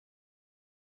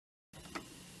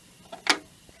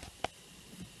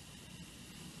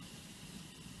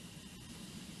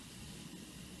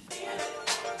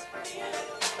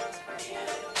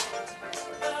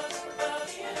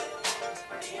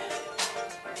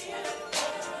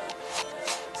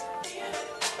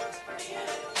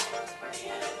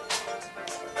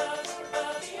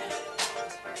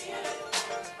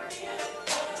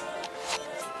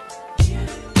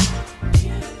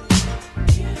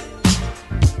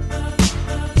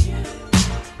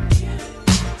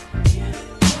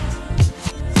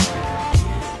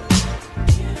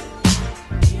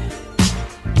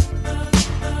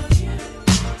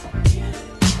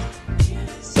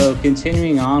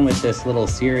continuing on with this little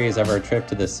series of our trip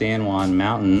to the San Juan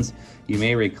Mountains, you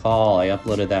may recall I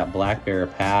uploaded that Black Bear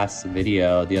Pass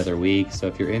video the other week. So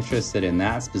if you're interested in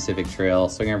that specific trail,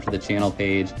 swing over to the channel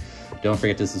page. Don't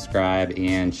forget to subscribe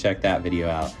and check that video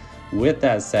out. With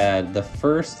that said, the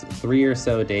first 3 or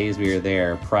so days we were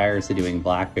there prior to doing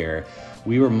Black Bear,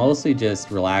 we were mostly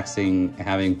just relaxing,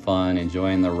 having fun,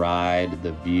 enjoying the ride,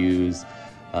 the views,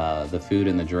 the food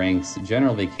and the drinks,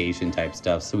 general vacation type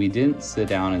stuff. So we didn't sit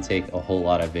down and take a whole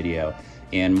lot of video.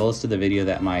 And most of the video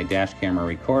that my dash camera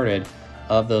recorded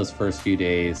of those first few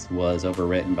days was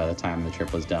overwritten by the time the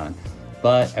trip was done.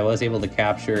 But I was able to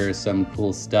capture some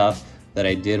cool stuff that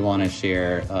I did want to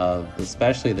share,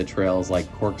 especially the trails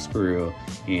like Corkscrew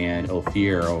and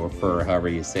Ophir, or Ophir, however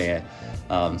you say it.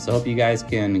 So hope you guys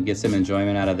can get some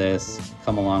enjoyment out of this.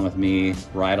 Come along with me,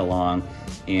 ride along,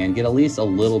 and get at least a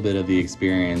little bit of the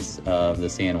experience of the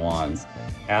San Juans.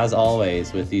 As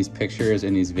always, with these pictures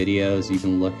and these videos, you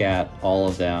can look at all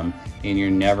of them and you're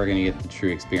never going to get the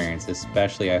true experience,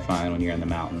 especially I find when you're in the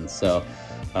mountains. So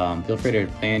feel free to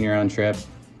plan your own trip,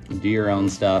 do your own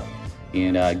stuff,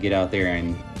 and get out there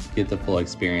and get the full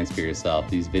experience for yourself.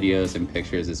 These videos and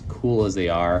pictures, as cool as they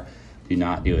are, do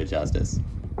not do it justice.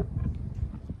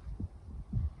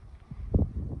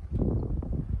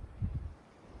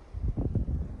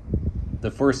 The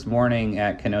first morning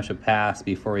at Kenosha Pass,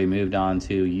 before we moved on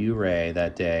to Ouray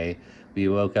that day, we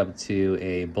woke up to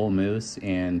a bull moose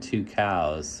and 2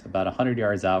 cows about 100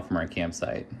 yards out from our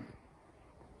campsite.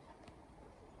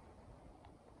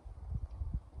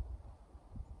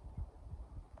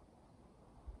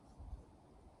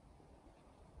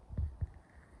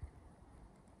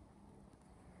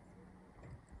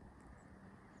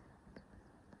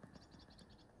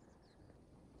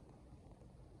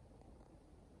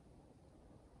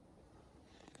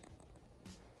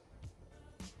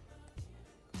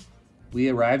 We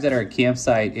arrived at our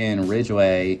campsite in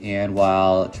Ridgeway, and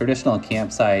while traditional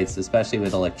campsites, especially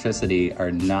with electricity,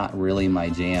 are not really my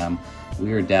jam, we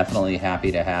were definitely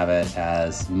happy to have it,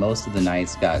 as most of the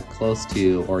nights got close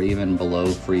to or even below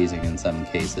freezing in some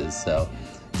cases. So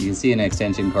you can see an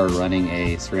extension cord running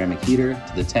a ceramic heater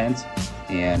to the tent,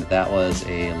 and that was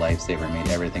a lifesaver. It made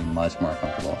everything much more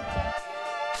comfortable.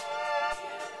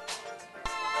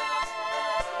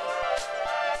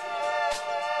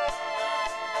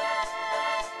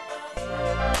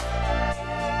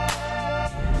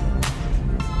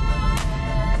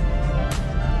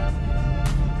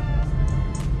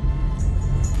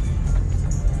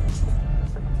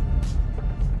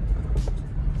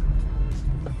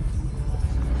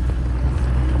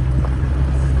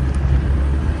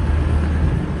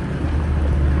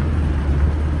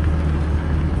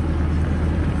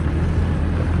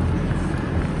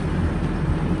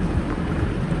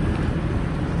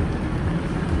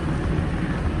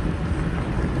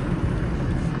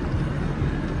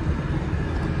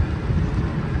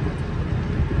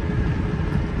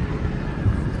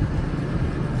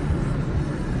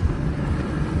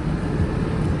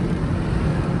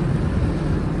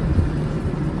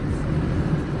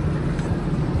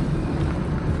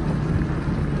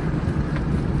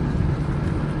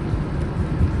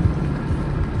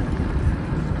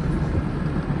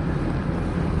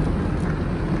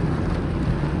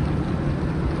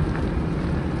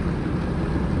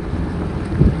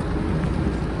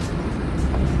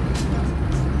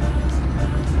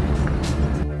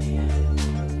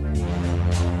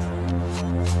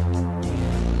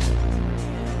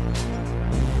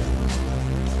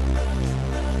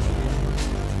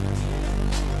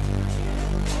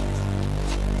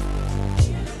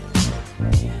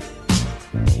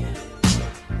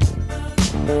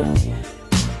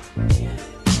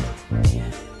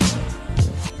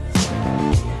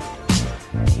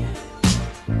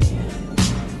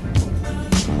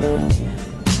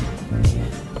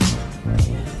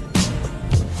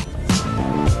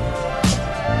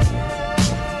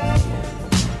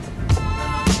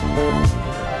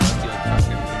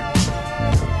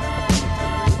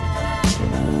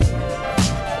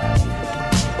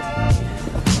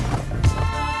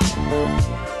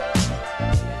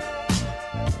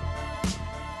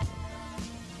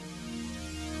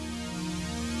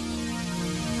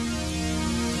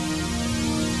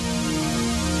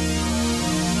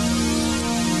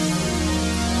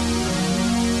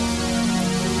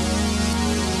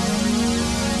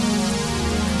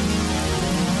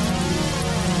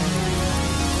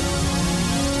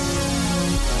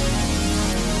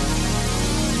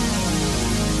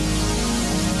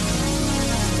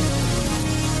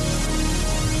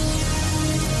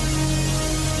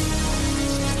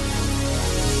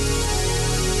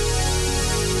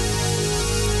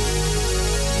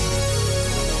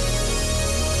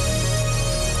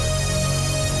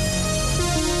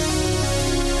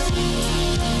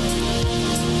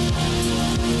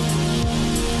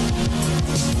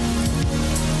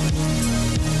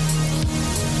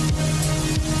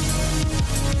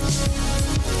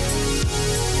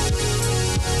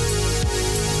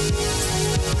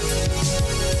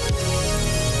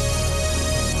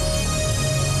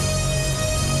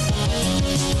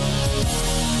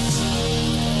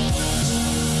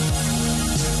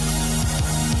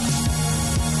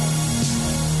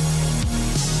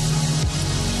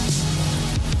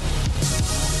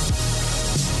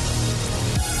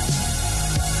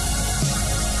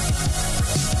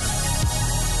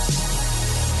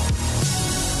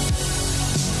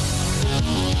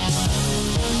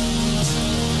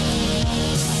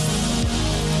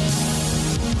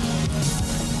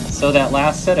 So that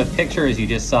last set of pictures you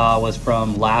just saw was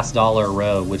from Last Dollar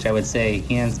Road, which I would say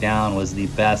hands down was the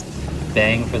best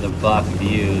bang for the buck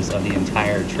views of the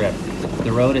entire trip.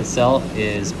 The road itself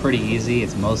is pretty easy.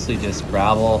 It's mostly just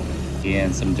gravel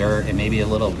and some dirt and maybe a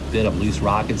little bit of loose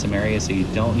rock in some areas, so you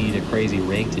don't need a crazy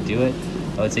rake to do it.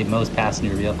 I would say most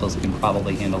passenger vehicles can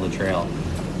probably handle the trail.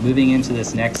 Moving into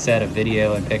this next set of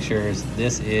video and pictures,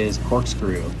 this is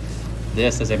Corkscrew.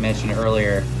 This, as I mentioned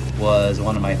earlier, was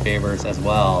one of my favorites as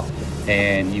well,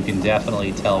 and you can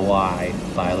definitely tell why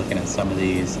by looking at some of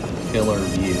these killer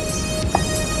views.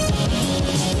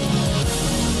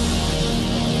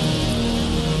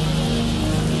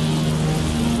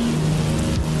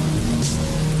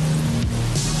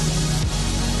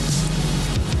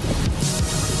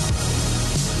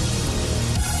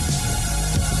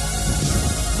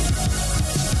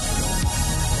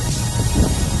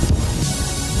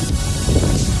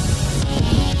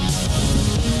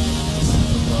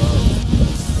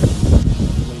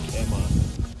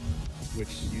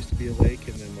 Be a lake,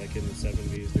 and then like in the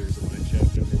 70s there was a mine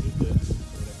shaft underneath it, and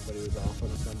everybody was off on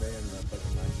a Sunday, and that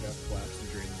fucking mine shaft collapsed and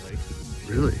drained the lake.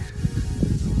 Really?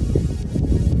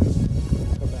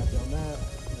 Go back down that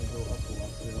and go up the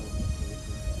left hill.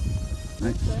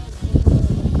 Nice.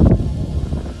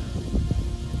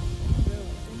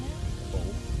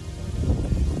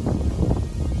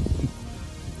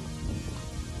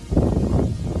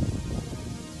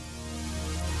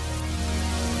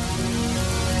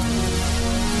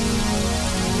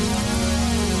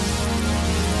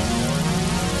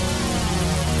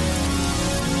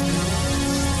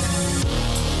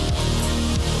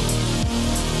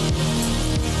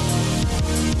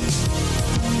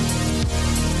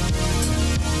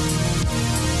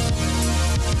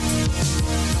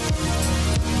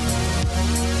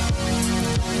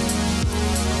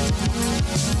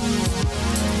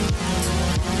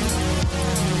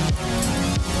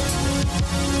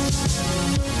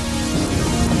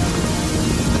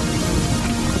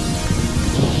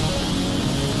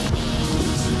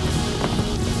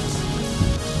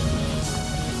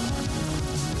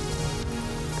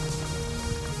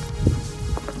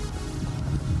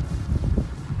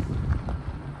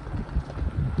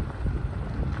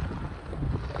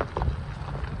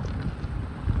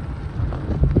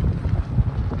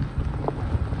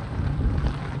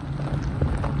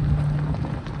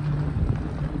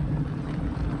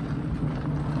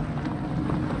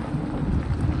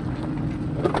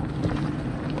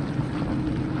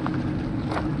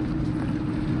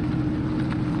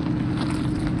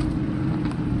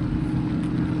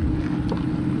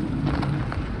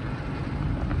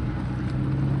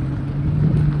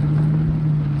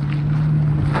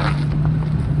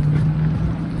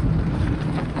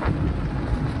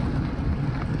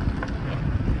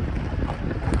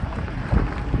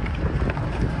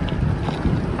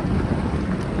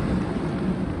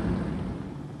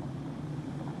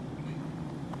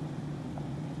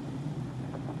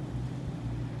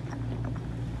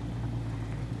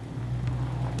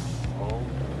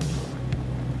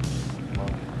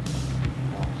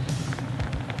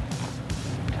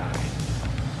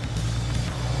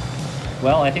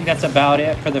 Well, I think that's about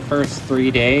it for the first 3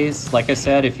 days. Like I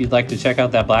said, if you'd like to check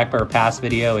out that Black Bear Pass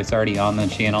video, it's already on the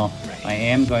channel. I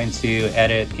am going to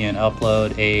edit and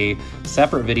upload a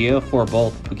separate video for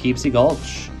both Poughkeepsie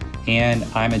Gulch and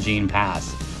Imogene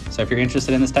Pass. So if you're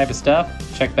interested in this type of stuff,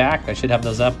 check back. I should have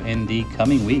those up in the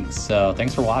coming weeks. So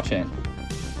thanks for watching.